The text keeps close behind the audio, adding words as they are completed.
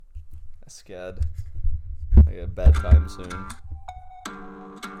Scared. I got bedtime soon.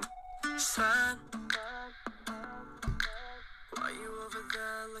 Sad. Why you over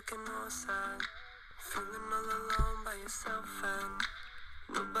there looking all sad? Feeling all alone by yourself and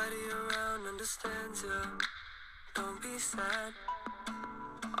nobody around understands you. Don't be sad.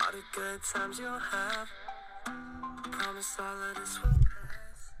 All the good times you'll have. Promise all of this will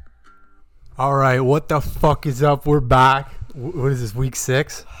pass. All right, what the fuck is up? We're back. What is this, week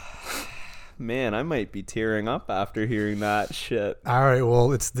 6? Man, I might be tearing up after hearing that shit. All right, well,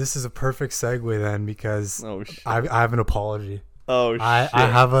 this is a perfect segue then because Oh shit. I have an apology. Oh shit. I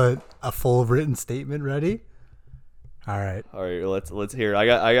have a full written statement ready. All right. All right, let's hear it.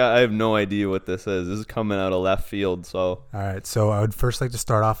 I have no idea what this is. This is coming out of left field, so All right, so I would first like to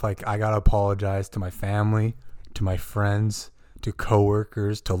start off like I got to apologize to my family, to my friends, to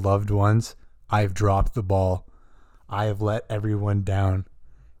coworkers, to loved ones. I've dropped the ball. I have let everyone down.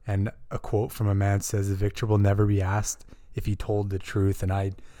 And a quote from a man says, "The victor will never be asked if he told the truth." And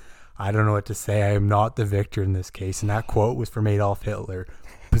I don't know what to say. I am not the victor in this case. And that quote was from Adolf Hitler.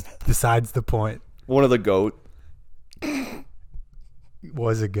 Besides the point, one of the GOAT.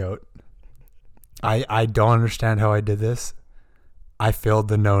 was a goat. I don't understand how I did this. I failed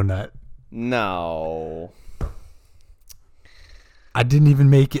the no nut. No. I didn't even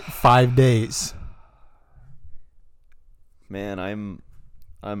make it 5 days. Man,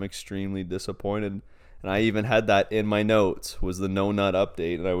 I'm extremely disappointed. And I even had that in my notes, was the no nut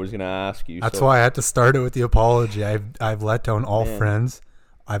update, and I was gonna ask you. That's why I had to start it with the apology. I've let down all friends.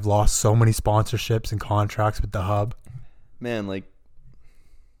 I've lost so many sponsorships and contracts with the hub. Man, like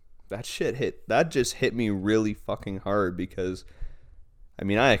that just hit me really fucking hard because I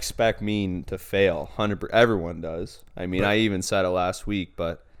mean, I expect me to fail. 100%. Everyone does. I mean, I even said it last week,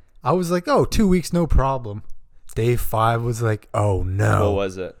 but I was like, oh, 2 weeks, no problem. Day 5 was like, oh no. What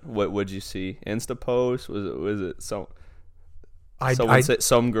was it? What would you see? Insta post? Was it some?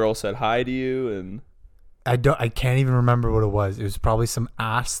 Some girl said hi to you, and I can't even remember what it was. It was probably some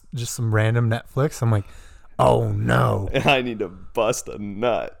just some random Netflix. I'm like, oh no. I need to bust a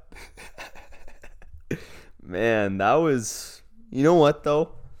nut. Man, that was. You know what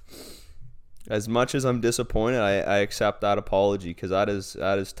though? As much as I'm disappointed, I accept that apology because that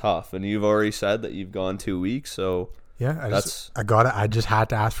is tough. And you've already said that you've gone 2 weeks, so yeah, I just had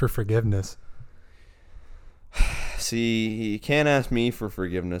to ask for forgiveness. See, you can't ask me for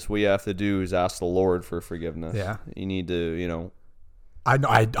forgiveness. What you have to do is ask the Lord for forgiveness. Yeah, you need to, I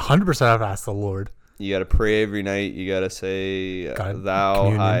 100% have to ask the Lord. You got to pray every night. You got to say,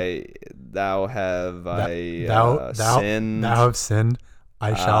 "Thou have sinned. Thou have sinned.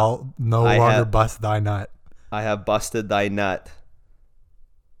 I shall no longer bust thy nut. I have busted thy nut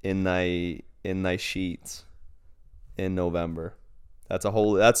in thy sheets in November." That's a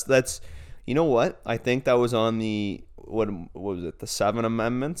whole. That's. You know what? I think that was on the what was it? The 7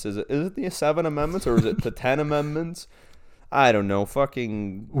 Amendments? Is it the 7 Amendments or is it the 10 Amendments? I don't know.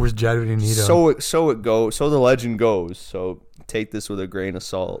 Fucking. Where's Jedi Nito? So it goes. So the legend goes. So take this with a grain of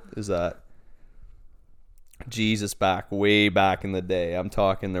salt. Is that Jesus way back in the day? I'm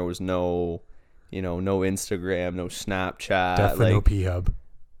talking. There was no Instagram, no Snapchat, definitely no P-Hub.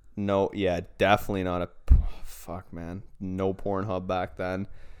 No, yeah, definitely not fuck, man. No Pornhub back then.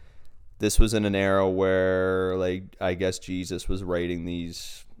 This was in an era where, like, I guess Jesus was writing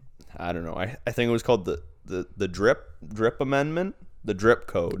these. I don't know. I think it was called the drip amendment, the drip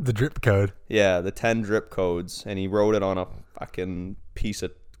code. The drip code. Yeah, the 10 drip codes, and he wrote it on a fucking piece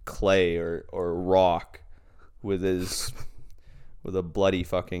of clay or rock with a bloody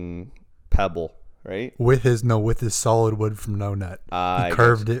fucking pebble, right? With his solid wood from No Nut. He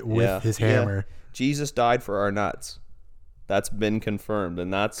curved it with his hammer. Yeah. Jesus died for our nuts. That's been confirmed,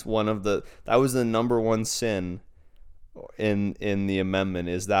 and that was the number one sin in the amendment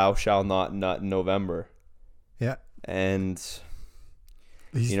is thou shalt not nut in November. Yeah. And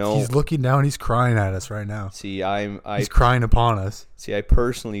he's looking down, he's crying at us right now. See, he's crying upon us. See, I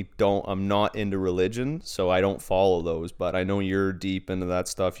personally I'm not into religion, so I don't follow those, but I know you're deep into that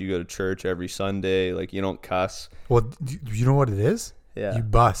stuff. You go to church every Sunday, like you don't cuss. Well, you know what it is? Yeah. You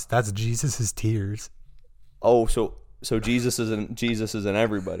bust. That's Jesus's tears. Oh, so Jesus is in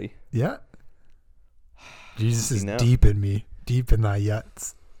everybody. Yeah. Jesus is deep in me, deep in thy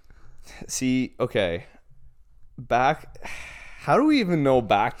yuts. See, okay. How do we even know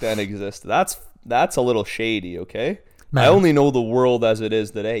back then existed? That's a little shady, okay? Man. I only know the world as it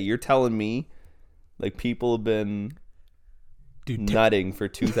is today. You're telling me like people have been nutting for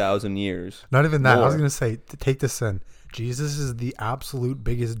 2,000 years. Not even that. More. I was going to say, take this in. Jesus is the absolute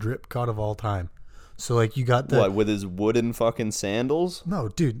biggest drip god of all time. So like you got the What, with his wooden fucking sandals? no,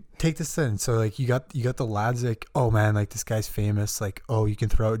 dude, take this in. So like you got the lads like, oh man, like this guy's famous. Like, oh, you can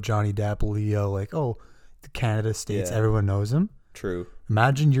throw out Johnny Depp, Leo. Like, oh, the Canada States, Yeah. everyone knows him. True.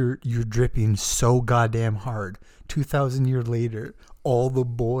 Imagine you're dripping so goddamn hard. 2,000 years later, all the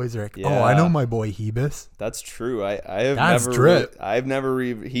boys are like, oh, I know Yeah. my boy Hebus. That's true. I have That's never drip. I've never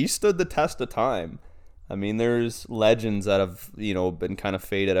he stood the test of time. I mean, there's legends that have, been kind of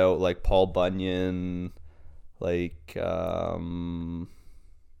faded out, like Paul Bunyan, like Dude,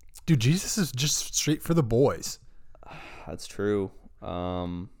 Jesus is just straight for the boys. that's true. He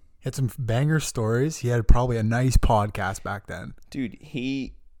had some banger stories. He had probably a nice podcast back then. Dude,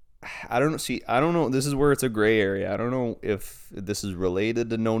 I don't know. This is where it's a gray area. I don't know if this is related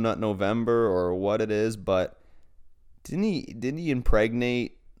to No Nut November or what it is, but didn't he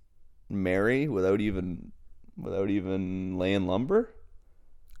impregnate Mary without even laying lumber?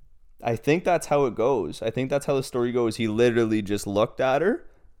 I think that's how it goes. I think that's how the story goes. He literally just looked at her,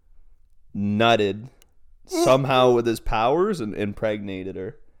 nutted somehow with his powers, and impregnated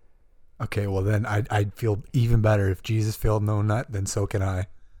her. Okay, well then I'd feel even better if Jesus failed no nut, then so can I.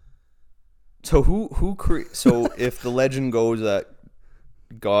 So so if the legend goes that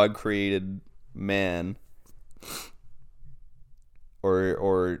God created man,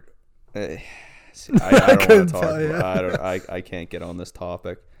 or see, I don't want couldn't to talk. tell you. I can't get on this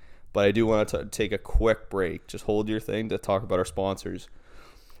topic, but I do want to take a quick break. Just hold your thing to talk about our sponsors.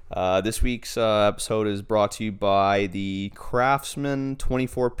 This week's episode is brought to you by the Craftsman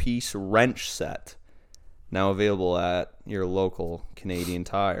 24-piece wrench set, now available at your local Canadian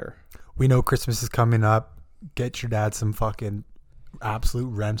Tire. We know Christmas is coming up. Get your dad some fucking absolute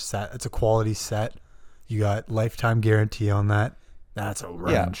wrench set. It's a quality set. You got lifetime guarantee on that. That's a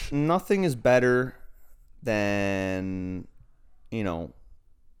wrench. Yeah, nothing is better than,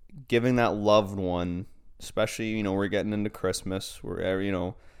 giving that loved one, especially, we're getting into Christmas, we're,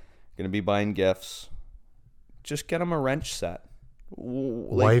 going to be buying gifts. Just get them a wrench set.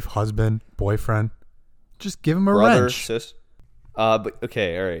 Wife, husband, boyfriend. Just give him a brother, wrench. sis. But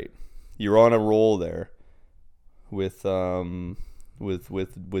okay, all right. You're on a roll there with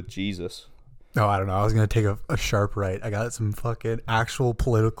Jesus. No, I don't know. I was gonna take a sharp right. I got some fucking actual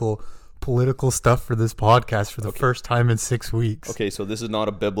political stuff for this podcast for the first time in 6 weeks. Okay, so this is not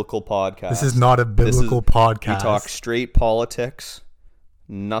a biblical podcast. This is not a biblical podcast. We talk straight politics,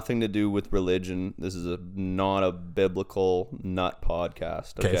 nothing to do with religion. This is not a biblical nut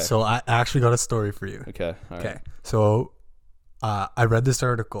podcast. Okay, so I actually got a story for you. Okay, all right. Okay, so I read this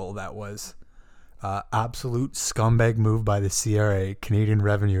article that was absolute scumbag move by the CRA, Canadian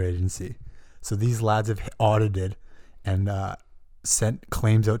Revenue Agency. So these lads have audited and sent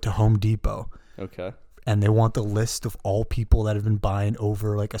claims out to Home Depot. Okay. And they want the list of all people that have been buying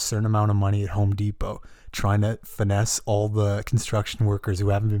over like a certain amount of money at Home Depot, trying to finesse all the construction workers who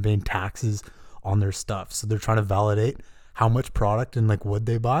haven't been paying taxes on their stuff. So they're trying to validate how much product and like wood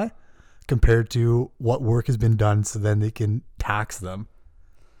they buy compared to what work has been done, so then they can tax them.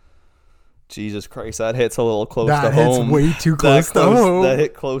 Jesus Christ, that hits a little close That to hits home. way too close to home. That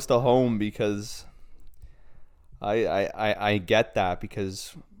hit close to home because I get that,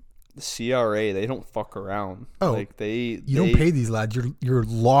 because the CRA, they don't fuck around. Oh, like you don't pay these lads. You're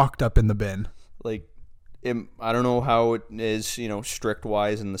locked up in the bin. Like, I don't know how it is, strict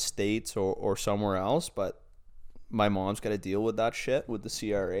wise in the States or somewhere else, but my mom's got to deal with that shit with the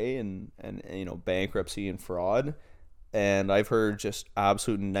CRA and bankruptcy and fraud. And I've heard just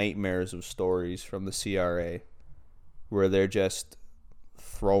absolute nightmares of stories from the CRA where they're just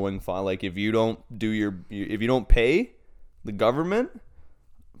throwing fine. Like, if you don't if you don't pay the government,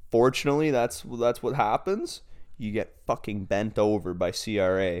 fortunately, that's what happens. You get fucking bent over by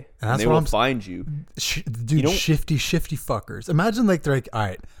CRA, and they will find you. Dude, shifty fuckers. Imagine like they're like, all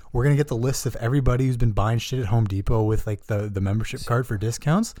right, we're going to get the list of everybody who's been buying shit at Home Depot with like the membership card for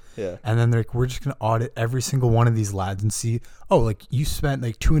discounts. Yeah. And then they're like, we're just going to audit every single one of these lads and see, oh, like you spent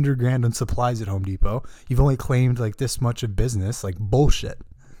like $200,000 on supplies at Home Depot. You've only claimed like this much of business. Like bullshit.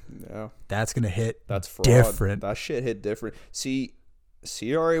 Yeah. That's going to hit That's fraud. different. That shit hit different. See,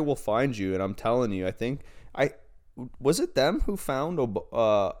 CRA will find you, and I'm telling you, was it them who found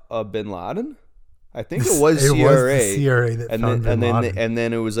Bin Laden? I think it was CRA. Was the CRA that found Bin Laden. And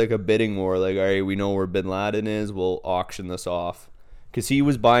then it was like a bidding war. Like, all right, we know where Bin Laden is. We'll auction this off, because he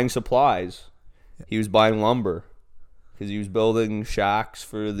was buying supplies. He was buying lumber, because he was building shacks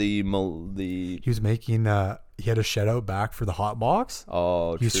for the. He was making. He had a shed out back for the hot box.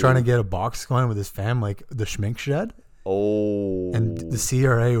 Oh, he was trying to get a box going with his fam, like the Schmink shed. Oh. And the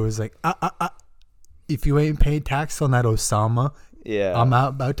CRA was like, if you ain't paid tax on that Osama, yeah, I'm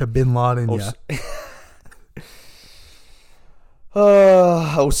about to Bin Laden ya.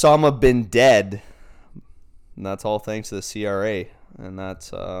 Osama bin dead. And that's all thanks to the CRA. And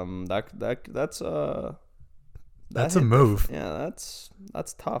that's that's a hit- move. Yeah,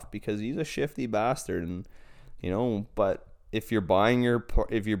 that's tough because he's a shifty bastard, and but if you're buying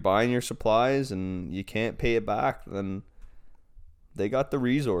your supplies and you can't pay it back, then they got the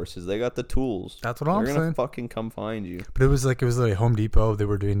resources, they got the tools. That's what I'm They're saying. gonna fucking come find you. But it was like Home Depot. They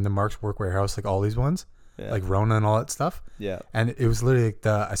were doing the Mark's Work Warehouse, like all these ones, Yeah. like Rona and all that stuff. Yeah. And it was literally like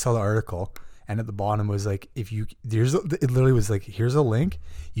I saw the article, and at the bottom was like, it literally was like, here's a link,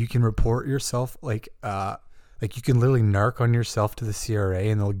 you can report yourself, like you can literally narc on yourself to the CRA,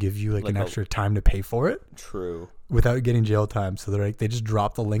 and they'll give you like an extra time to pay for it. True. Without getting jail time. So they're like, they just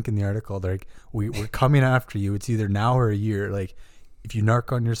dropped the link in the article. They're like, we're coming after you. It's either now or a year. Like, if you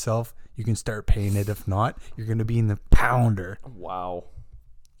narc on yourself, you can start paying it. If not, you're gonna be in the pounder. Wow.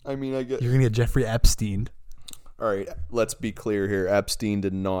 I mean, I get. You're gonna get Jeffrey Epstein. All right, let's be clear here. Epstein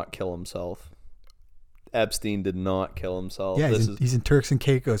did not kill himself. Epstein did not kill himself. Yeah, he's in Turks and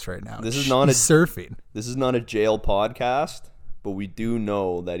Caicos right now. This is not he's surfing. This is not a jail podcast, but we do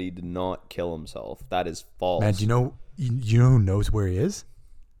know that he did not kill himself. That is false. Man, do you know who knows where he is?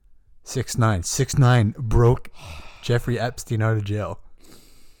 6ix9ine. 6ix9ine broke Jeffrey Epstein out of jail.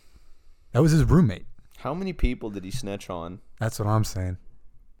 That was his roommate. How many people did he snitch on? That's what I'm saying.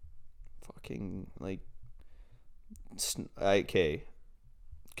 Fucking okay,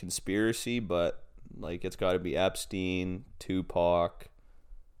 conspiracy, but like it's got to be Epstein, Tupac,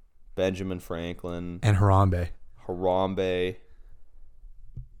 Benjamin Franklin, And Harambe.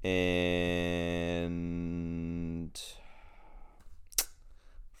 and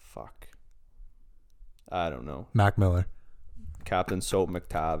fuck, I don't know. Mac Miller. Captain Soap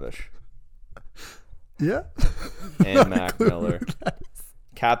McTavish Yeah. and Mac Miller.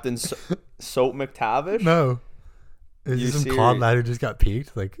 Captain Soap McTavish? No. Is You he some serious? cloud lad who just got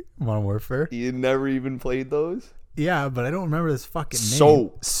peaked, like Modern Warfare? You never even played those? Yeah, but I don't remember this fucking name.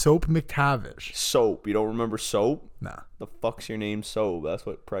 Soap. Soap McTavish. Soap. You don't remember Soap? Nah. The fuck's your name, Soap? That's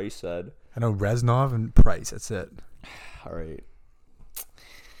what Price said. I know Reznov and Price. That's it. All right.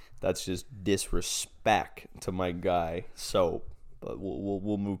 That's just disrespect to my guy, Soap. But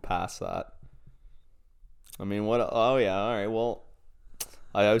we'll move past that. I mean, what? Oh yeah. All right. Well,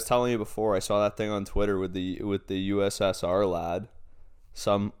 I was telling you before. I saw that thing on Twitter with the USSR lad.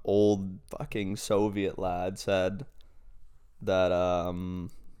 Some old fucking Soviet lad said that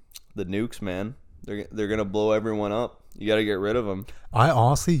the nukes, man, they're gonna blow everyone up. You got to get rid of them. I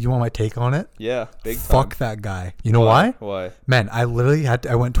honestly, you want my take on it? Yeah, big time. Fuck that guy. You know why? Why? Man, I literally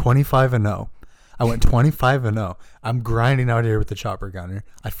I went 25-0. I went 25-0. I'm grinding out here with the chopper gunner.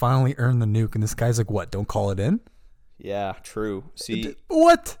 I finally earned the nuke, and this guy's like, "What? Don't call it in." Yeah, true. See,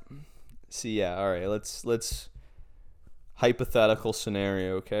 What? yeah. All right, let's hypothetical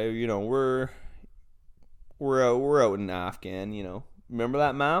scenario. Okay, we're out in Afghan. Remember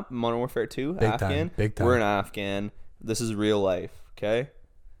that map, Modern Warfare 2, Big Afghan. time, big time. We're in Afghan. This is real life. Okay.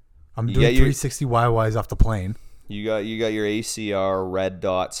 I'm You doing get your- 360 YYs off the plane. You got your ACR, red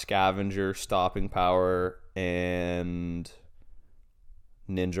dot, scavenger, stopping power, and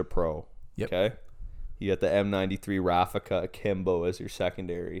Ninja Pro. Yep. Okay. You got the M93 Rafika Akimbo as your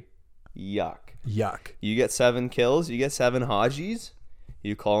secondary. Yuck. You get 7 kills. You get 7 Hajis.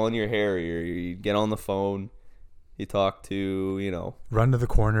 You call in your Harrier. You get on the phone. You talk to, Run to the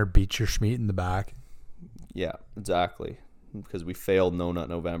corner, beat your Schmeat in the back. Yeah, exactly. Because we failed No Nut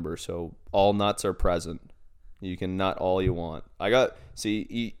November, so all nuts are present. You can nut all you want.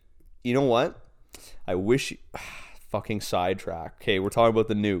 You know what? I wish, fucking sidetrack. Okay, we're talking about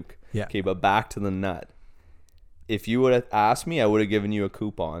the nuke. Yeah. Okay, but back to the nut. If you would have asked me, I would have given you a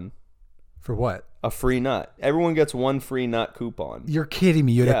coupon. For what? A free nut. Everyone gets one free nut coupon. You're kidding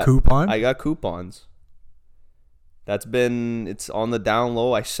me. You had Yeah, a coupon? I got coupons. It's on the down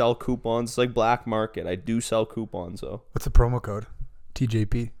low. I sell coupons. It's like black market. I do sell coupons though. What's the promo code?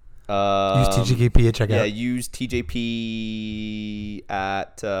 TJP. Use Use TJP at checkout. Yeah, use TJP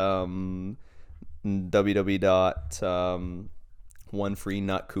at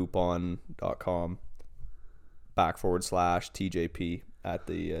www.onefreenutcoupon.com /TJP at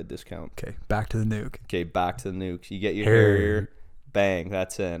the discount. Okay, back to the nuke. Okay, back to the nukes. You get your Harrier. Harrier, bang,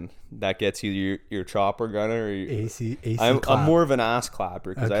 that's in. That gets you your chopper gunner. Or your, AC I'm clap. more of an ass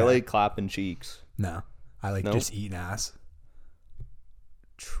clapper because I Okay. like clapping cheeks. No, I like No? just eating ass.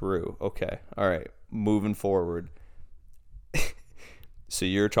 True. Okay. All right. Moving forward. So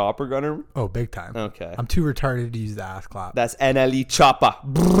you're a chopper gunner? Oh, big time. Okay. I'm too retarded to use the ass clap. That's NLE chopper.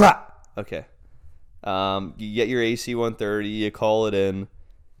 Brah. Okay. You get your AC 130. You call it in.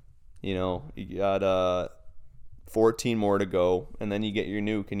 You got 14 more to go, and then you get your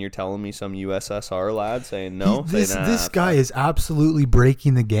nuke, and you're telling me some USSR lad saying no? This guy is absolutely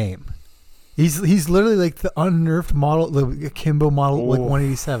breaking the game. He's literally like the unnerved model, the akimbo model, like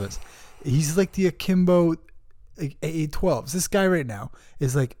 187s. He's like the akimbo like AA-12s. This guy right now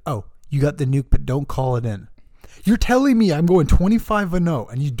is like, oh, you got the nuke, but don't call it in. You're telling me I'm going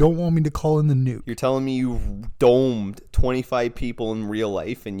 25-0, and you don't want me to call in the nuke. You're telling me you domed 25 people in real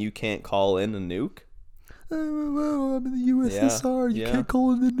life, and you can't call in a nuke? Well, I'm in the USSR. You yeah. can't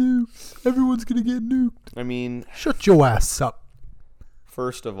call in the nukes. Everyone's gonna get nuked. I mean, Shut your ass up.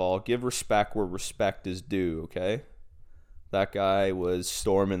 first of all, give respect where respect is due, okay? That guy was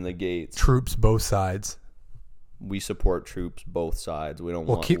storming the gates. Troops both sides. We support troops both sides. We don't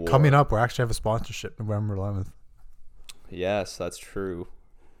Well, want keep war. coming up. We actually have a sponsorship November 11th. Yes, that's true.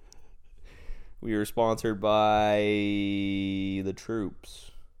 We are sponsored by the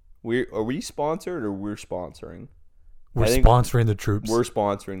troops. Are we sponsored or we're sponsoring? We're I think sponsoring the troops. We're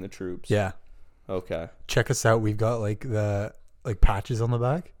sponsoring the troops. Yeah. Okay. Check us out. We've got like the patches on the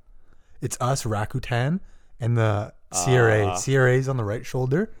back. It's us, Rakuten, and the CRA. CRA's on the right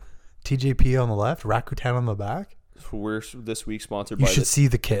shoulder, TJP on the left, Rakuten on the back. So we're this week sponsored You by should the see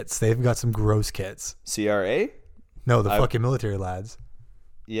the kits. They've got some gross kits. CRA. No, the fucking military lads.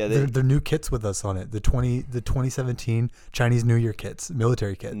 Yeah, They're new kits with us on it. The 2017 Chinese New Year kits,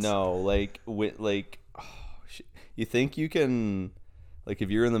 military kits. no, you think you can, like, if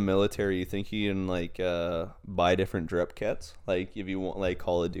you're in the military, you think you can like buy different drip kits, like if you want like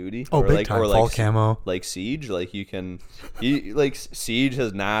Call of Duty, Oh, or big like time. or Fall like camo. like Siege, like like Siege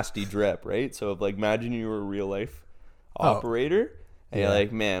has nasty drip, right? So if, like, imagine you were a real life operator. And Yeah. you're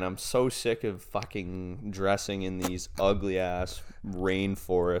like, man, I'm so sick of fucking dressing in these ugly ass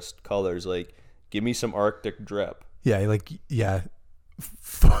rainforest colors. Like, give me some Arctic drip. Yeah.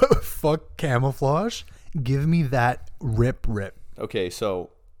 Fuck camouflage. Give me that rip. Okay,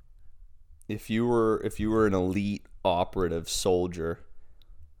 so if you were an elite operative soldier,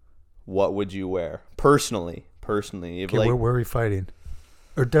 what would you wear personally? If Okay, like, where are we fighting?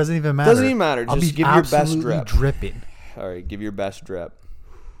 Or it doesn't even matter. Doesn't even matter. I'll Just be give your best absolutely drip. dripping. all right, give your best drip.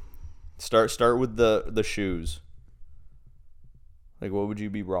 Start with the shoes. Like, what would you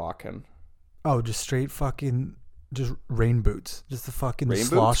be rocking? Oh, just straight fucking just rain boots. Just the fucking Rain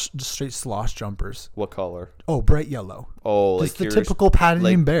slosh, just straight slosh jumpers. What color? Oh, bright yellow. Oh, Just like the typical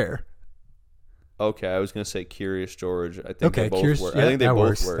Paddington like- Bear. Okay, I was gonna say Curious George. I think Okay, they both Curious. work. Yeah, I think they that both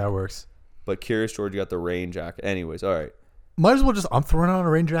works. work. That works. But Curious George got the rain jacket. Anyways, all right. Might as well just. I'm throwing on a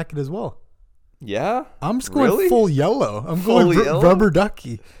rain jacket as well. Yeah, I'm just going Really? full yellow. I'm Full going yellow? rubber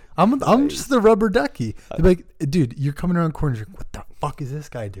ducky. I'm just the rubber ducky. They're like, dude, you're coming around corners. You're like, what the fuck is this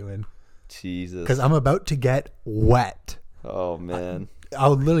guy doing? Jesus. Because I'm about to get wet. Oh man.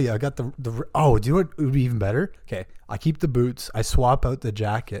 I got the. Oh, do you know what would be even better? Okay, I keep the boots. I swap out the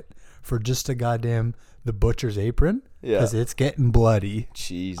jacket for just the butcher's apron. Yeah. Because it's getting bloody.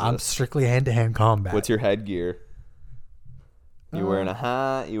 Jesus. I'm strictly hand-to-hand combat. What's your headgear? You wearing a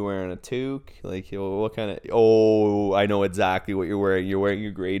hat? You wearing a toque? Like, what kind of? Oh, I know exactly what you're wearing. You're wearing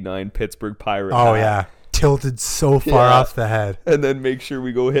your grade 9 Pittsburgh Pirate. Oh hat. yeah, tilted so far Yeah. off the head. And then make sure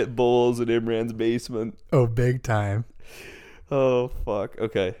we go hit bulls in Imran's basement. Oh, big time. Oh fuck.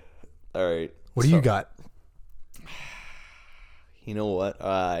 Okay. All right. What do you got? You know what?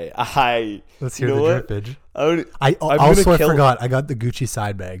 Let's you hear know the what? drippage. I'm I gonna kill- forgot. I got the Gucci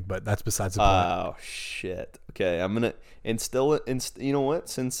side bag, but that's besides the point. Oh shit. Okay, I'm gonna instill it. You know what?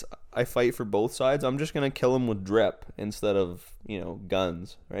 Since I fight for both sides, I'm just gonna kill him with drip instead of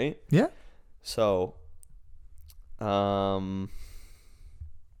guns, right? Yeah. So, I'm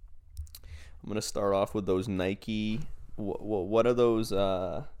gonna start off with those Nike. What are those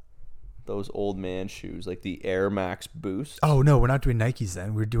old man shoes, like the Air Max Boost? Oh no, we're not doing Nikes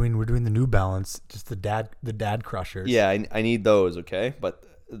then. We're doing the New Balance, just the dad crushers. Yeah, I need those. Okay, but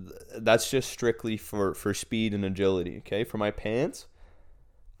that's just strictly for speed and agility. Okay, for my pants,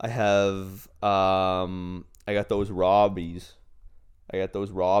 I have I got those Robbies, I got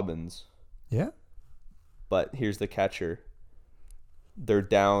those Robins. Yeah. But here's the catcher. They're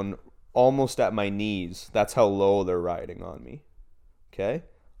down almost at my knees. That's how low they're riding on me. Okay?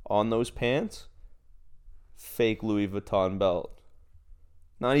 On those pants, fake Louis Vuitton belt.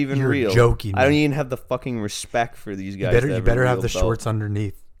 Not even You're real. joking I don't me. even have the fucking respect for these You guys. better to have a the real belt. shorts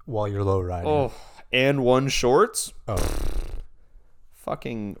underneath while you're low riding. Oh, and one shorts? Oh.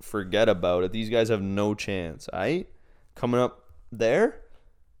 Fucking forget about it. These guys have no chance. Coming up there,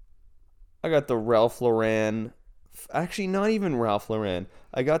 I got the Ralph Lauren. Actually, not even Ralph Lauren.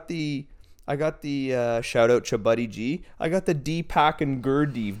 I got the I got the shout out Chabuddy G. I got the Deepak and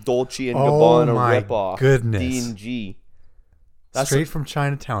Gurdeep Dolce and Oh Gabbana my ripoff. goodness. D&G. That's Straight from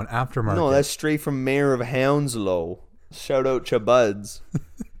Chinatown, aftermarket. No, that's straight from Mayor of Hounslow. Shout out Chabuds.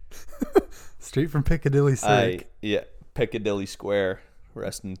 straight from Piccadilly Cirque. Yeah, Piccadilly Square.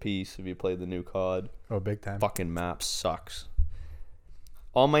 Rest in peace if you played the new COD. Oh, big time. Fucking map sucks.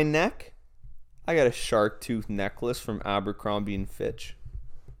 On my neck, I got a shark tooth necklace from Abercrombie and Fitch.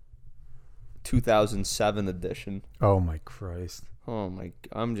 2007 edition. Oh my Christ. Oh my,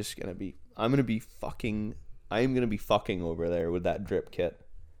 I am gonna be fucking over there with that drip kit.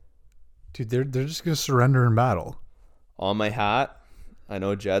 Dude, they're just gonna surrender in battle. On my hat, I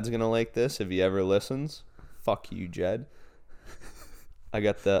know Jed's gonna like this if he ever listens. Fuck you, Jed. I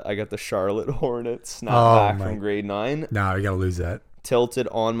got the Charlotte Hornets snapback from grade 9. Nah, we gotta lose that. Tilted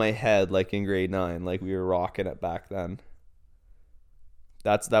on my head like in grade 9, like we were rocking it back then.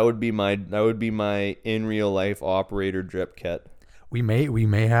 That would be my in real life operator drip kit. We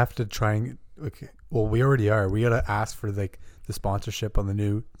may have to try and well, we already are. We gotta ask for like the sponsorship on the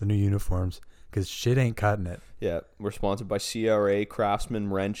new uniforms because shit ain't cutting it. Yeah, we're sponsored by CRA,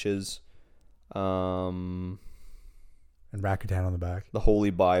 Craftsman Wrenches, And Rakuten on the back. the Holy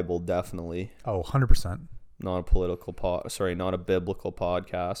Bible, definitely. Oh, 100%. Not a political not a biblical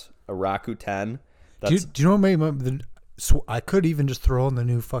podcast. A Rakuten. Do you know what made so I could even just throw in the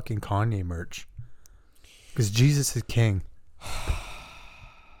new fucking Kanye merch because Jesus is king.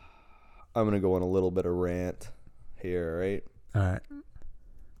 I'm gonna go on a little bit of rant here, right? All right.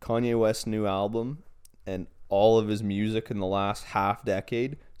 Kanye West's new album and all of his music in the last half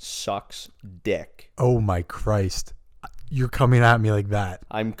decade sucks dick. Oh my Christ. You're coming at me like that.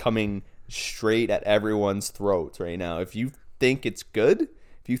 I'm coming straight at everyone's throats right now. If you think it's good,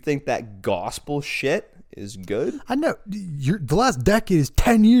 if you think that gospel shit is good, I know. The last decade is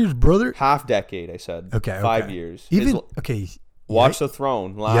 10 years, brother. half decade, I said. Okay. 5 years. Even okay. Watch the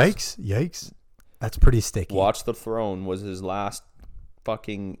Throne. Yikes. That's pretty sticky. Watch the Throne was his last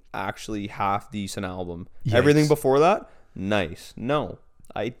fucking actually half decent album. Yikes. Everything before that, nice. No,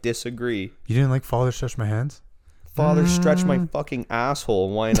 I disagree. You didn't like Father Stretch My Hands? Father, stretch my fucking asshole.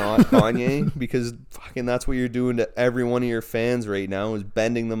 Why not, Kanye? Because fucking that's what you're doing to every one of your fans right now is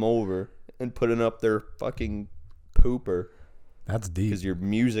bending them over and putting up their fucking pooper That's deep. because your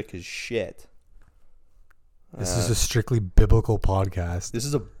music is shit. This is a strictly biblical podcast. This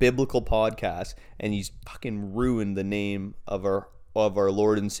is a biblical podcast, and he's fucking ruined the name of our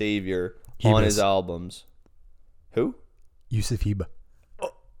Lord and Savior on his albums. Who? Yusuf Heba.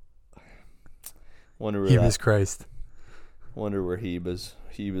 Wonder where Heba's Christ. Wonder where Heba's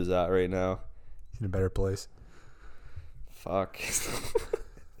at right now. He's in a better place. Fuck.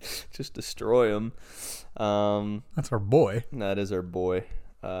 Just destroy him. That's our boy. That is our boy.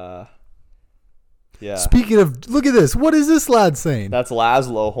 Yeah. Speaking of, look at this. What is this lad saying? That's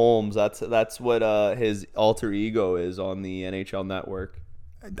Laszlo Holmes. That's what his alter ego is on the NHL Network.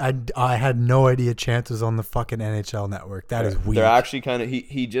 I had no idea Chance was on the fucking NHL Network. That is weird. They're actually kind of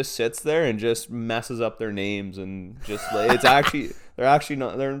he just sits there and just messes up their names and just like it's actually they're actually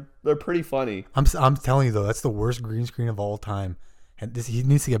not they're pretty funny. I'm telling you though, that's the worst green screen of all time. And he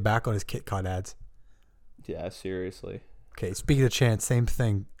needs to get back on his KitKat ads. Yeah, seriously. Okay, speaking of Chance, same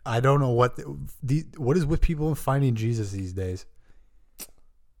thing. I don't know what is with people finding Jesus these days.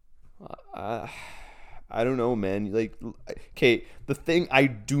 I don't know, man. Like, okay, the thing I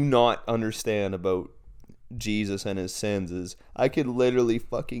do not understand about Jesus and his sins is I could literally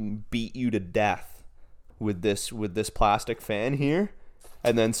fucking beat you to death with this plastic fan here,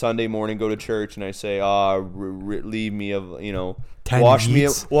 and then Sunday morning go to church and I say, leave me of wash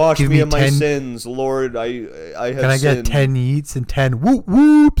me of my sins, Lord. I have Can I sinned. get 10 yeets and 10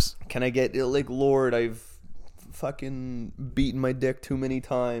 whoops? Can I get like, Lord, I've fucking beaten my dick too many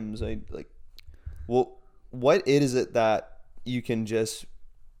times. What is it that you can just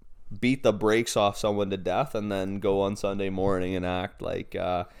beat the brakes off someone to death and then go on Sunday morning and act like,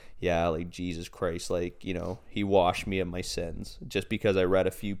 like Jesus Christ, like, he washed me of my sins just because I read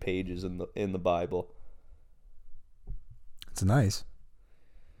a few pages in the Bible? It's nice.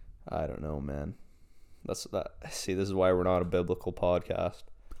 I don't know, man. See, this is why we're not a biblical podcast.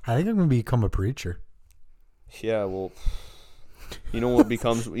 I think I'm gonna become a preacher. Yeah, well, you know what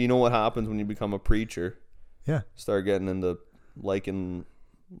happens when you become a preacher? Yeah. Start getting into liking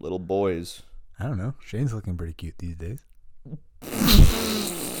little boys. I don't know. Shane's looking pretty cute these days.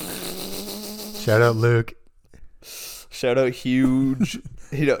 Shout out Luke. Shout out huge.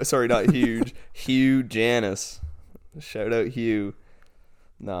 Sorry, not huge. Hugh Janus. Shout out Hugh.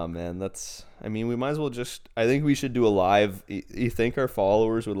 Nah, man, that's. I mean, we might as well just. I think we should do a live. You think our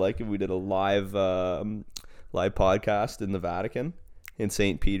followers would like if we did a live podcast in the Vatican in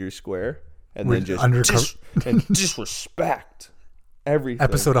St. Peter's Square, and We're then just undercover- and disrespect everything.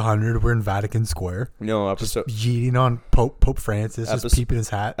 Episode 100, we're in Vatican Square. No, episode Yeeting on Pope Francis, just Episode- peeping his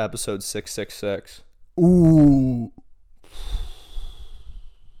hat. episode 666. Ooh,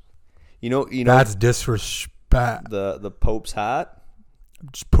 You know that's disrespect. the Pope's hat.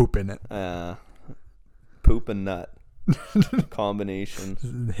 Just pooping it. Poop and nut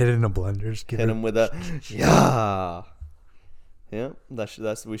combination. Hit it in a blender. Just give Hit it- him with a yeah.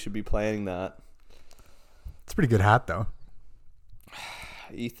 That's we should be planning that. It's a pretty good hat, though.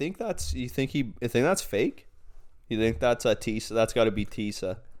 You think that's fake? You think that's a Tisa? That's got to be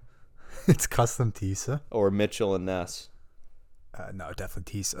Tisa It's custom Tisa. or Mitchell and Ness. No,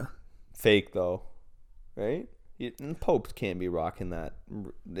 definitely Tisa. Fake though, right? Pope can't be rocking that.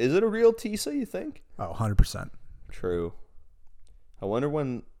 Is it a real Tisa? You think? Oh, 100%. True. I wonder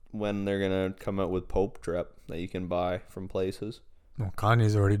when they're gonna come out with Pope drip that you can buy from places. Well,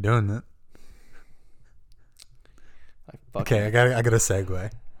 Kanye's already doing that. I I got a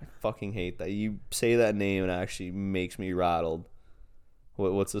segue. fucking hate that. You say that name and it actually makes me rattled.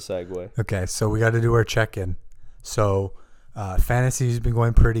 What's the segue? Okay, so we got to do our check-in. So, fantasy's been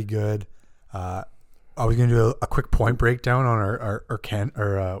going pretty good. Are we gonna do a quick point breakdown on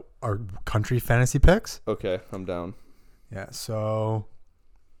our country fantasy picks? Okay, I'm down. Yeah. So,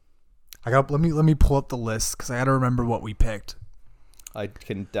 let me pull up the list because I got to remember what we picked. I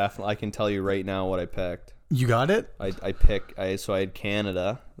can tell you right now what I picked. You got it? I had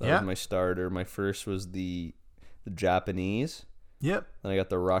Canada. That Yeah. was my starter. My first was the Japanese. Yep. Then I got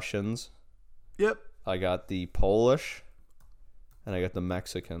the Russians. Yep. I got the Polish. And I got the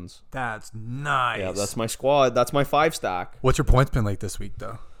Mexicans. That's nice. Yeah, that's my squad. That's my 5-stack. What's your points been like this week,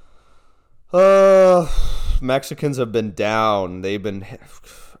 though? Mexicans have been down. They've been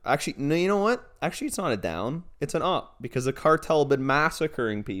actually. No, you know what? Actually, it's not a down. It's an up because the cartel have been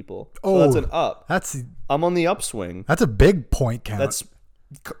massacring people. So that's an up. I'm on the upswing. That's a big point count. That's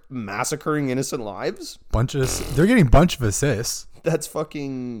massacring innocent lives. They're getting a bunch of assists, That's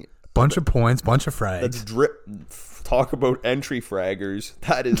fucking. bunch of points, bunch of frags. That's drip. Talk about entry fraggers.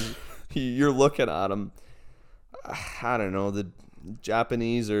 That is. You're looking at them. I don't know. The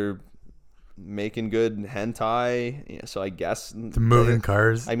Japanese are making good hentai, yeah, so I guess The moving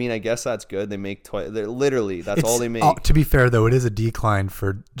cars. I mean, I guess that's good. They make they're literally that's all they make. To be fair, though, it is a decline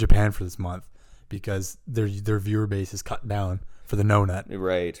for Japan for this month because their viewer base is cut down for the no net.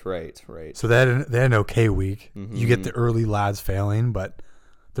 Right. So they had an okay week. Mm-hmm. You get the early lads failing, but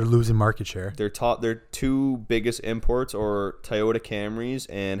they're losing market share. Their two biggest imports are Toyota Camrys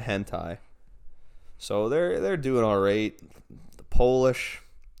and hentai. So they're doing all right. The Polish.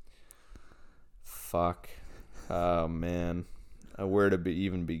 Fuck. Oh man. Where to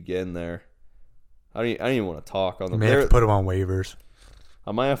even begin there? I don't even want to talk on You them. may have to put them on waivers.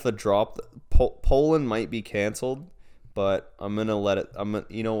 I might have to drop. Poland might be canceled, but I'm gonna let it.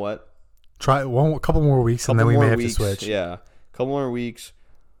 You know what? Try a couple more weeks, and then we may have to switch. Yeah, a couple more weeks.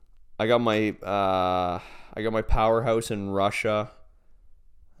 I got my powerhouse in Russia.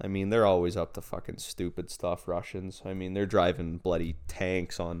 I mean, they're always up to fucking stupid stuff. Russians. I mean, they're driving bloody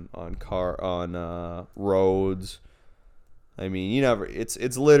tanks on roads. I mean, you never. It's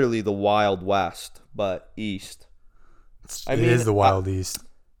literally the Wild West, but east. It is the Wild East.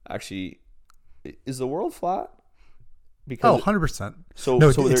 Actually, is the world flat? Oh, 100%. So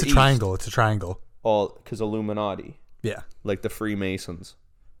no, so it's a they're triangle. It's a triangle. All because Illuminati, Yeah. like the Freemasons,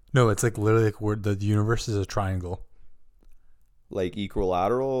 No, it's like literally like where the universe is a triangle. like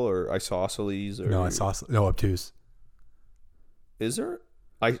equilateral or isosceles or No, obtuse. Is there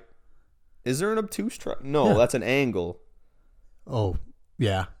an obtuse no, Yeah. that's an angle. Oh,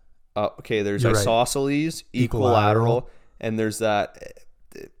 yeah. Okay, there's You're right. isosceles, Equilateral. equilateral, and there's that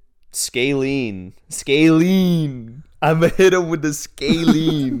scalene. Scalene. I'm gonna hit him with the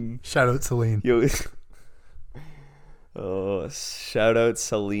scalene. Shout out Celine. Yo. Oh, shout out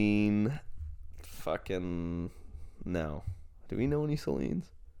Celine. Fucking no. Do we know any Celines?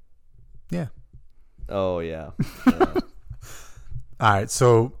 Yeah. Oh yeah. All right,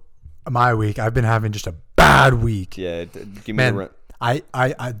 so my week, I've been having just a bad week. Yeah. Give me Man, the rent. I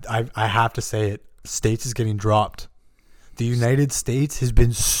have to say it. States is getting dropped. The United States has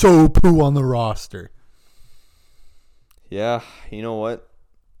been so poo on the roster. Yeah, you know what?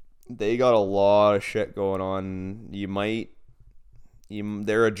 They got a lot of shit going on.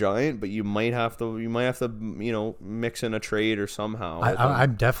 They're a giant, but you might have to mix in a trade or somehow.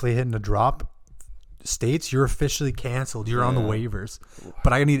 I'm definitely hitting a drop States, you're officially canceled. You're on the waivers.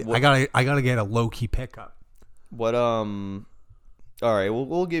 But I gotta get a low key pickup. What All right,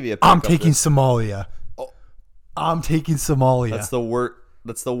 we'll give you a I'm pickup taking this- Somalia. I'm taking Somalia.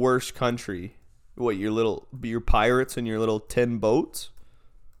 That's the worst country. What, your pirates and your little tin boats?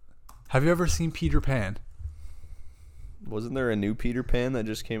 Have you ever seen Peter Pan? Wasn't there a new Peter Pan that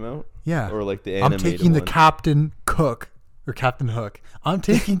just came out? Yeah. Or like the I'm animated taking the one? Captain Hook. I'm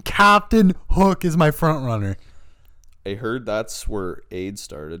taking Captain Hook as my front runner. I heard that's where AIDS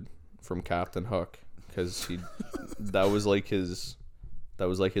started, from Captain Hook, because that was like his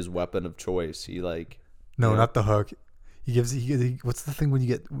weapon of choice. He like No, Yeah. not the hook. What's the thing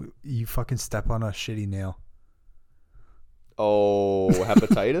when you fucking step on a shitty nail? Oh,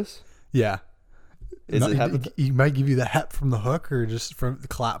 hepatitis? Yeah. Is it hepatitis? He might give you the hep from the hook or just from the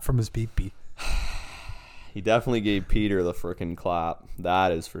clap from his pee-pee. He definitely gave Peter the frickin' clap.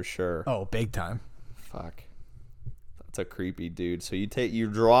 That is for sure. Oh, big time. Fuck. That's a creepy dude. So you're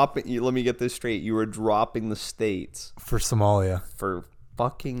dropping. Let me get this straight. You were dropping the states For Somalia. for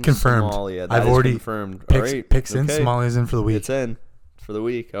fucking Confirmed. Somalia. I've That is already confirmed. Picks, All right. picks in. Okay. Somalia's in for the week. It's in for the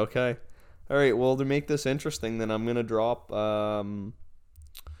week. Okay. All right. Well, to make this interesting, then I'm gonna drop.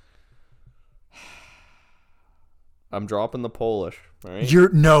 I'm dropping the Polish. All right. You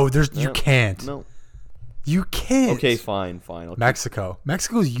Yeah. can't. No. You can't. Okay. Fine. Okay.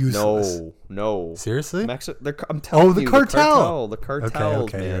 Mexico's useless. No. Seriously? I'm telling the you, cartel. The cartels,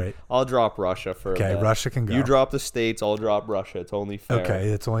 okay, man. you're right. I'll drop Russia for a Okay, bit. Russia can go. You drop the states, I'll drop Russia. It's only fair. Okay,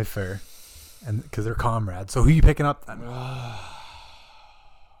 it's only fair. And because they're comrades. So who you picking up then?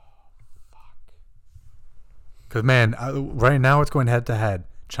 Because, man, right now it's going head to head.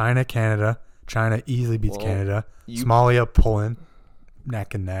 China, Canada. China easily beats Well, Canada. Somalia, Poland,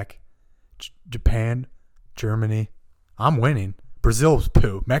 neck and neck. Japan, Germany. I'm winning. Brazil's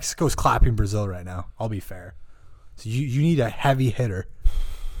poo. Mexico's clapping Brazil right now. I'll be fair. So you need a heavy hitter.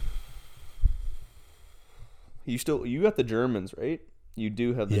 You got the Germans, right? You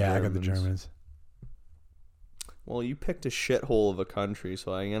do have the Germans. I got the Germans. Well, you picked a shithole of a country,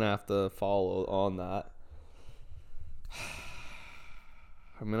 so I'm gonna have to follow on that.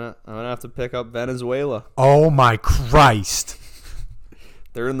 I'm gonna have to pick up Venezuela. Oh my Christ.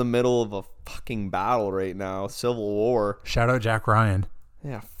 They're in the middle of a fucking battle right now, civil war. Shout out Jack Ryan.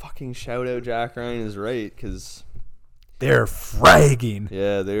 Yeah, fucking shout out Jack Ryan is right, because They're fragging.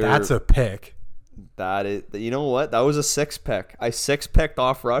 yeah, That's a pick. You know what? That was a 6-pick. I 6-picked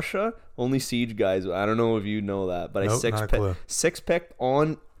off Russia. Only Siege guys. I don't know if you know that, but Nope, I not a clue. 6-picked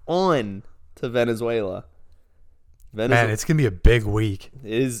on to Venezuela. Man, it's gonna be a big week.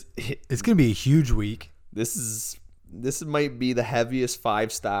 Is It's gonna be a huge week. this might be the heaviest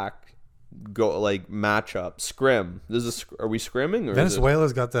 5-stack matchup scrim. Are we scrimming or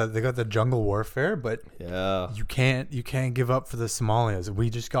Venezuela's got the jungle warfare, but yeah. you can't give up for the Somalians. We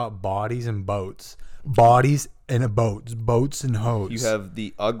just got bodies and boats, boats and hoes. You have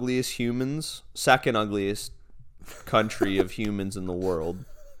the ugliest humans, second ugliest country of humans in the world.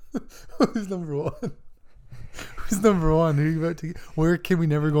 Who's number one? Who's number one? Who are you about to? Where can we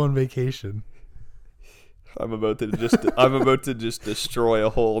never go on vacation? I'm about to just destroy a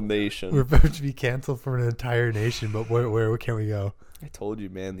whole nation. We're about to be canceled for an entire nation, but where can we go? I told you,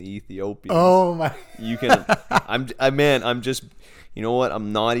 man, the Ethiopians. Oh my! You can. I'm just. You know what?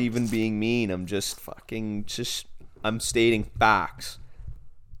 I'm not even being mean. I'm just I'm stating facts.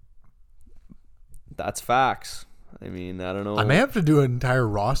 That's facts. I mean, I don't know. I may have to do an entire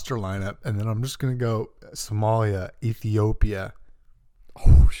roster lineup, and then I'm just gonna go Somalia, Ethiopia,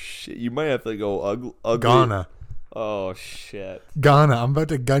 Oh shit! You might have to go ugly. Ghana. Oh shit! Ghana, I'm about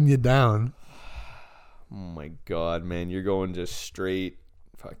to gun you down. Oh my god, man! You're going just straight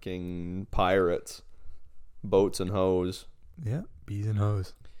fucking pirates, boats and hoes. Yeah, bees and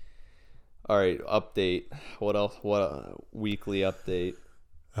hoes. All right, update. What else? What weekly update?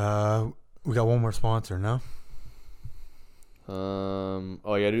 We got one more sponsor, no? Oh,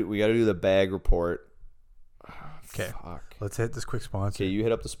 we gotta do the bag report. Okay. Fuck. Let's hit this quick sponsor. Okay, you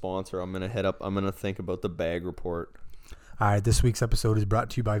hit up the sponsor. I'm gonna think about the bag report. All right, this week's episode is brought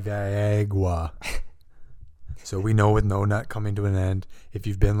to you by Viagra. So we know with No Nut coming to an end, if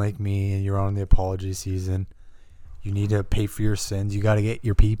you've been like me and you're on the apology season, you need to pay for your sins. You got to get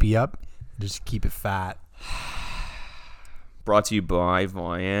your pee-pee up. Just keep it fat. Brought to you by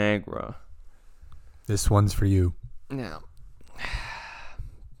Viagra. This one's for you. Yeah.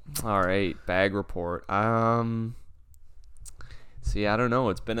 All right, bag report. See, I don't know.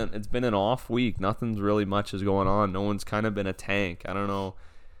 It's been an off week. Nothing's really much is going on. No one's kind of been a tank. I don't know.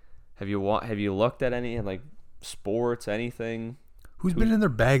 Have you looked at any sports, anything? Who's been in their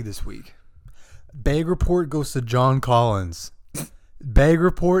bag this week? Bag report goes to John Collins. Bag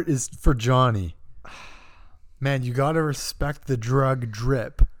report is for Johnny. Man, you gotta respect the drug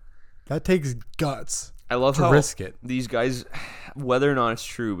drip. That takes guts. I love to how risk it. These guys, whether or not it's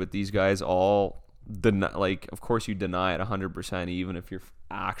true, but these guys all of course you deny it 100%, even if you're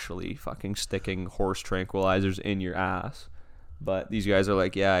actually fucking sticking horse tranquilizers in your ass. But these guys are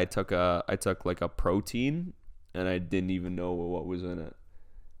like, yeah, I took like a protein and I didn't even know what was in it.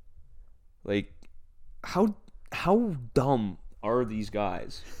 Like, how dumb are these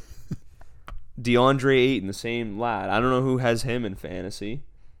guys? DeAndre Ayton, the same lad. I don't know who has him in fantasy.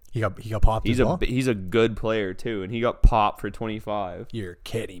 He got popped as well? He's a good player too, and he got popped for 25. You're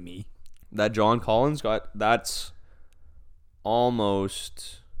kidding me. That John Collins that's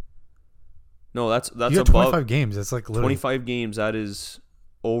almost that's You got above 25 games. That's like literally 25 games. That is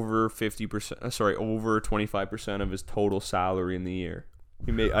over 50%. Sorry, over 25% of his total salary in the year.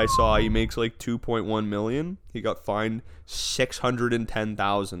 He makes like 2.1 million. He got fined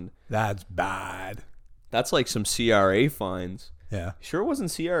 610,000. That's bad. That's like some CRA fines. Yeah. Sure it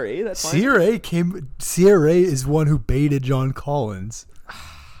wasn't CRA that fine? CRA is one who baited John Collins.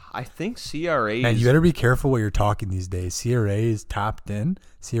 I think CRA Man, you better be careful what you're talking these days. CRA is tapped in.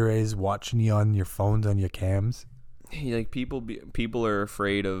 CRA is watching you on your phones, on your cams. Like people are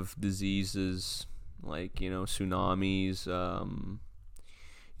afraid of diseases like, tsunamis,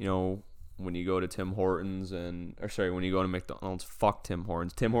 when you go to Tim Hortons when you go to McDonald's, fuck Tim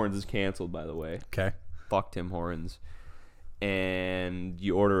Hortons. Tim Hortons is canceled, by the way. Okay. Fuck Tim Hortons. And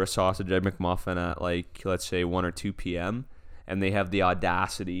you order a sausage egg McMuffin at like, let's say 1 or 2 p.m. and they have the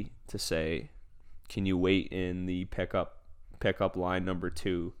audacity to say, can you wait in the pickup line number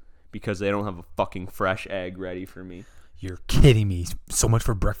 2 because they don't have a fucking fresh egg ready for me. You're kidding me. So much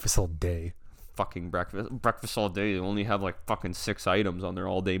for breakfast all day. Fucking breakfast all day. They only have like fucking 6 items on their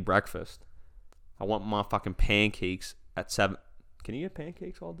all day breakfast. I want my fucking pancakes at 7. Can you get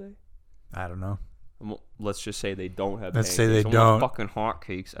pancakes all day? I don't know. Let's just say they don't have Let's pancakes. say they I want don't. fucking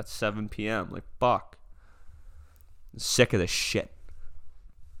hotcakes at 7 p.m. Like, fuck. I'm sick of this shit.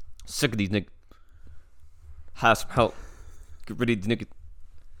 Sick of these niggas. Have some help. Get rid of these niggas.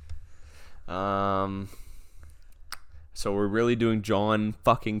 So we're really doing John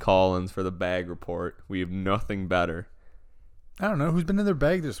fucking Collins for the bag report. We have nothing better. I don't know. Who's been in their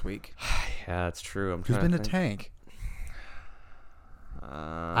bag this week? Yeah, that's true. Who's been a tank?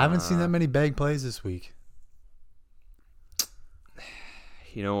 I haven't seen that many bag plays this week.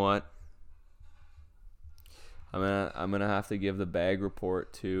 You know what? I'm gonna have to give the bag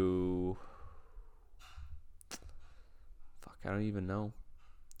report to. Fuck, I don't even know.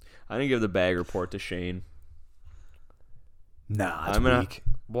 I'm gonna give the bag report to Shane. Nah, it's weak.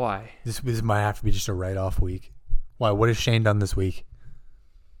 Why? This might have to be just a write-off week. Why? What has Shane done this week?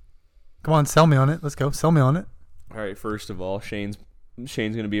 Come on, sell me on it. Let's go. Sell me on it. All right. First of all, Shane's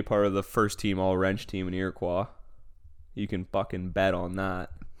gonna be a part of the first team all wrench team in Iroquois. You can fucking bet on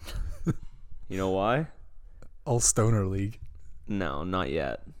that. You know why? All Stoner League. No, not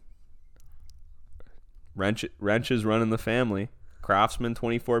yet. Wrench is running the family. Craftsman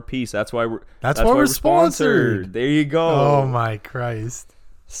 24 piece. That's why we're sponsored. There you go. Oh my Christ.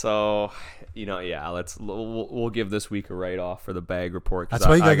 So, we'll give this week a write off for the bag report. That's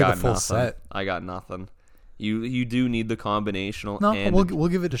why you gotta get the full nothing. set. I got nothing. You do need the combinational. No, and we'll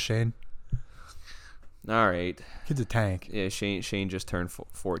give it to Shane. All right. Kid's a tank. Yeah, Shane just turned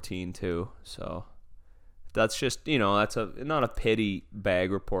 14 too, so that's just that's not a pity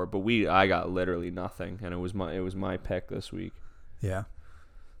bag report, but I got literally nothing, and it was my pick this week. Yeah.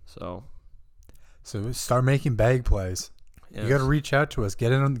 So start making bag plays. Yes. You got to reach out to us.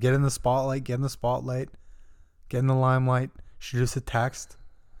 Get in the spotlight. Get in the limelight. Shoot us a text.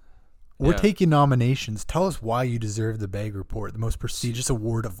 We're taking nominations. Tell us why you deserve the bag report, the most prestigious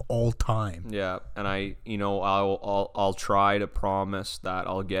award of all time. Yeah, and I'll try to promise that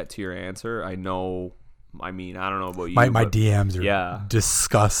I'll get to your answer. I don't know about you. My DMs are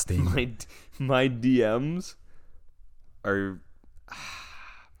disgusting. My DMs are.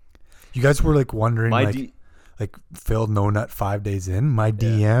 You guys were like wondering, like Phil No Nut 5 days in. My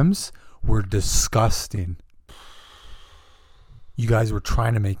DMs were disgusting. You guys were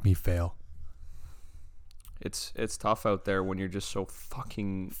trying to make me fail. It's tough out there when you're just so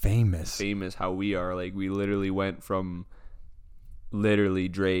fucking famous how we are. Like, we literally went from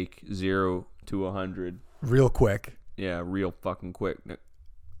Drake 0 to 100 real quick. Yeah, real fucking quick.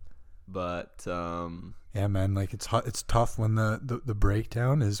 But yeah, man, like it's tough when the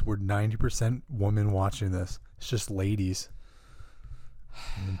breakdown is we're 90% women watching this. It's just ladies.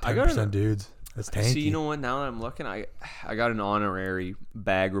 And 10% dudes. That's tanky. See, you know what? Now that I'm looking, I got an honorary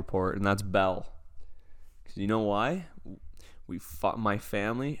bag report, and that's Belle. 'Cause you know why? My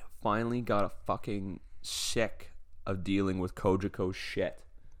family finally got a fucking sick of dealing with Cogeco shit.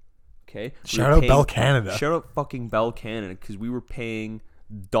 Okay? Shout out Bell Canada. Shout out fucking Bell Canada, because we were paying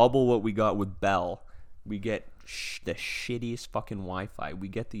double what we got with Bell. We get the shittiest fucking Wi-Fi. We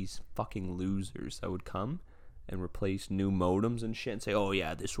get these fucking losers that would come and replace new modems and shit and say, oh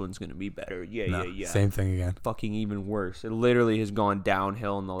yeah, this one's gonna be better. Yeah. Same thing again. Fucking even worse. It literally has gone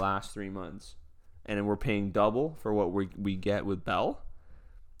downhill in the last 3 months. And then we're paying double for what we get with Bell.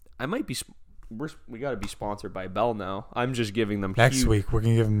 I might be... We got to be sponsored by Bell now. I'm just giving them... Next week, we're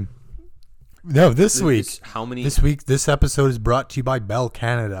going to give them... No, this week. How many... This week, this episode is brought to you by Bell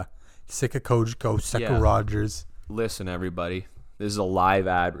Canada. Sick of Cogeco, sick of Rogers. Listen, everybody. This is a live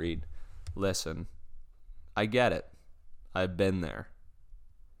ad read. Listen. I get it. I've been there.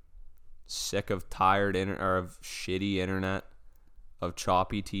 Sick of of shitty internet, of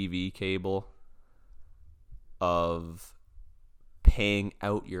choppy TV cable, of paying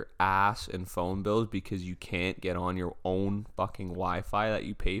out your ass in phone bills because you can't get on your own fucking Wi-Fi that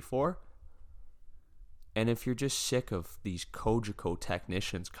you pay for. And if you're just sick of these Cogeco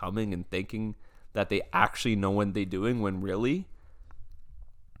technicians coming and thinking that they actually know what they're doing when really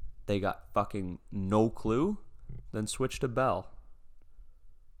they got fucking no clue, then switch to Bell.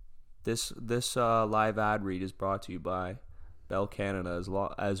 This live ad read is brought to you by Bell Canada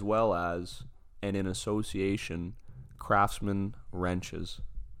as well as, and in association, Craftsman Wrenches.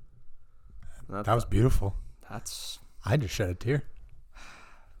 That was beautiful. I just shed a tear.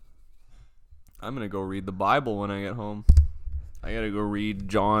 I'm going to go read the Bible when I get home. I got to go read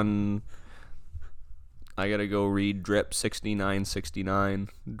Drip 6969,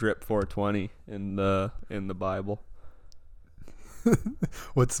 Drip 420 in the Bible.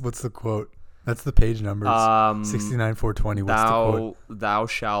 What's the quote? That's the page numbers. 69-420. What's the quote? Thou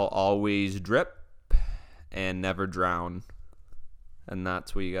shalt always drip and never drown. And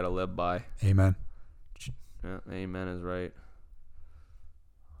that's what you got to live by. Amen. Yeah, amen is right.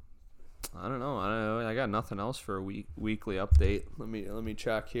 I don't know. I got nothing else for a weekly update. Let me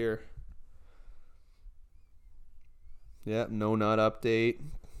check here. Yeah, no nut update.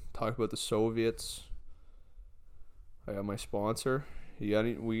 Talk about the Soviets. I got my sponsor. You got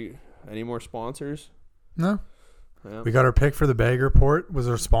any more sponsors? No. Yeah. We got our pick for the Bag Report. Was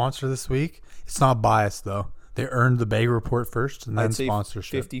our sponsor this week. It's not biased though. They earned the Bag Report first and then I'd say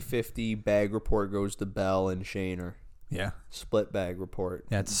sponsorship. 50-50 Bag Report goes to Bell and Shaner. Yeah. Split Bag Report.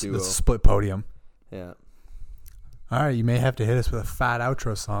 Yeah, it's a split podium. Yeah. All right, you may have to hit us with a fat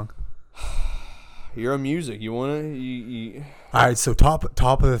outro song. You're on music. You want to... All right, so top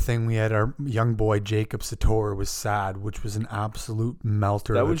of the thing, we had our young boy Jacob Sator was Sad, which was an absolute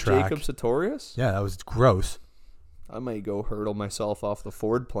melter of a track. That was Jacob Sartorius? Yeah, that was gross. I might go hurdle myself off the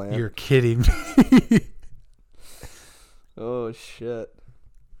Ford plant. You're kidding me. Oh, shit.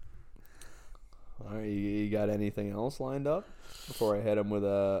 All right, you got anything else lined up before I hit him with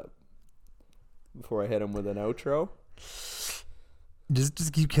an outro?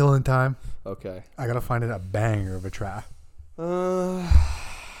 Just keep killing time. Okay. I gotta find it a banger of a track. Oh,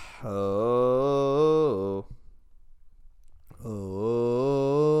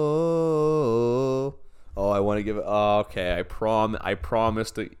 I want to give it. Oh, okay, I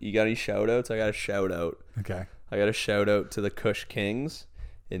promised. You got any shout outs? I got a shout out. Okay. I got a shout out to the Cush Kings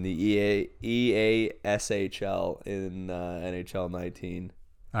in the EASHL in NHL 19.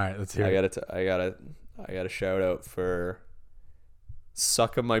 All right, let's hear it. I got a shout out for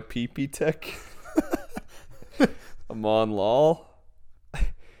Sucka My Pee-Pee Tick. Amon Lal.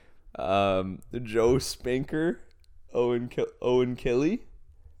 Joe Spinker, Owen Killy,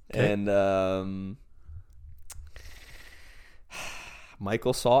 okay. and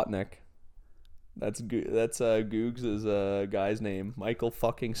Michael Sotnick. That's Googs' guy's name. Michael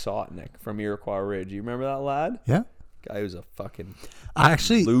fucking Sotnick from Iroquois Ridge. You remember that lad? Yeah. Guy was a fucking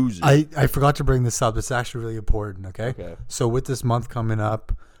loser. I forgot to bring this up. It's actually really important, okay? So with this month coming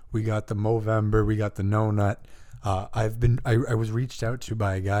up, we got the Movember, we got the No Nut. I was reached out to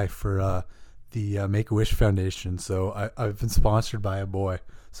by a guy for the Make-A-Wish Foundation. So I've been sponsored by a boy.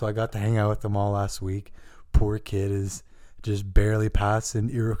 So I got to hang out with them all last week. Poor kid is just barely passing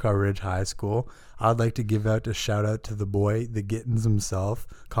Iroquois Ridge High School. I'd like to give out a shout out to the boy, the Gittins himself,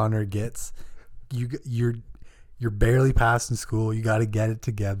 Connor Gitz. You're barely passing school. You got to get it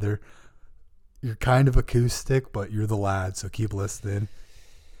together. You're kind of acoustic, but you're the lad, so keep listening.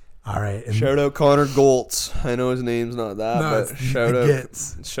 All right. And shout out Connor Goltz. I know his name's not that, but shout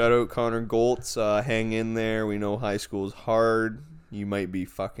out Connor Goltz. Hang in there. We know high school's hard. You might be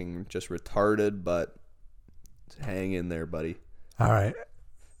fucking just retarded, but hang in there, buddy. All right.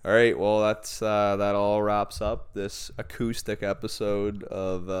 All right, well, that all wraps up this acoustic episode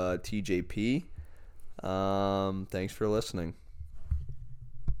of TJP. Thanks for listening.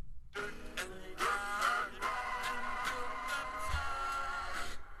 The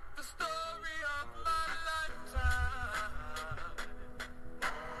story of my lifetime.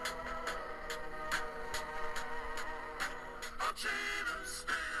 Achieving,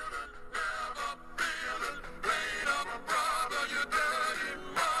 stealing, never feeling. Later, brother, you dirty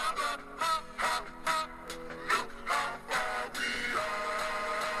mother. Ha, ha, ha. Look how far we are.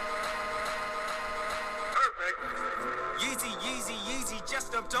 Perfect. Yeezy, Yeezy, Yeezy, just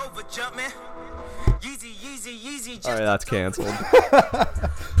jumped over, jumping. Yeezy, Yeezy, Yeezy, just All right, that's canceled.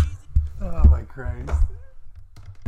 Oh my Christ.